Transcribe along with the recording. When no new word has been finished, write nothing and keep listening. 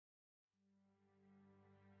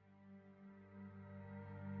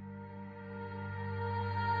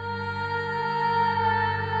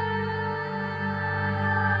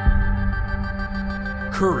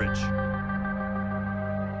courage,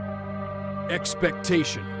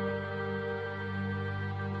 expectation,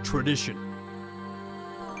 tradition.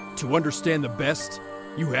 To understand the best,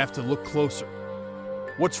 you have to look closer.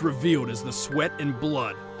 What's revealed is the sweat and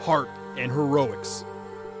blood, heart and heroics.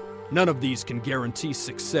 None of these can guarantee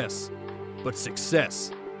success, but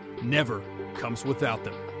success never comes without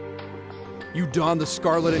them. You don the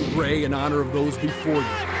scarlet and gray in honor of those before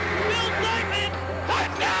you,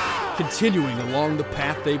 continuing along the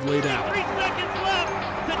path they've laid out, 3 seconds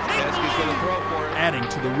left to take the lead. adding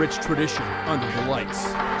to the rich tradition under the lights.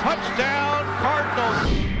 Touchdown,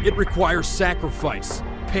 Cardinals! It requires sacrifice,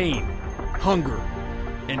 pain, hunger,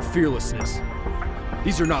 and fearlessness.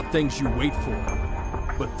 These are not things you wait for,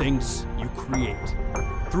 but things you create.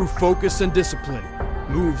 Through focus and discipline,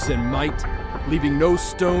 moves and might, leaving no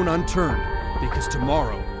stone unturned, because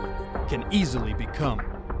tomorrow can easily become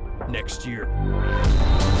next year.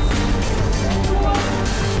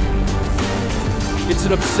 It's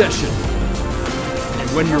an obsession, and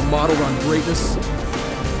when you're modeled on greatness,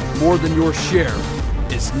 more than your share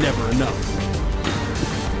is never enough.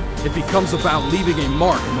 It becomes about leaving a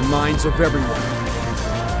mark in the minds of everyone,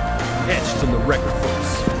 etched in the record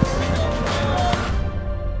books,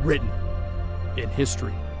 written in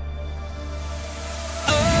history.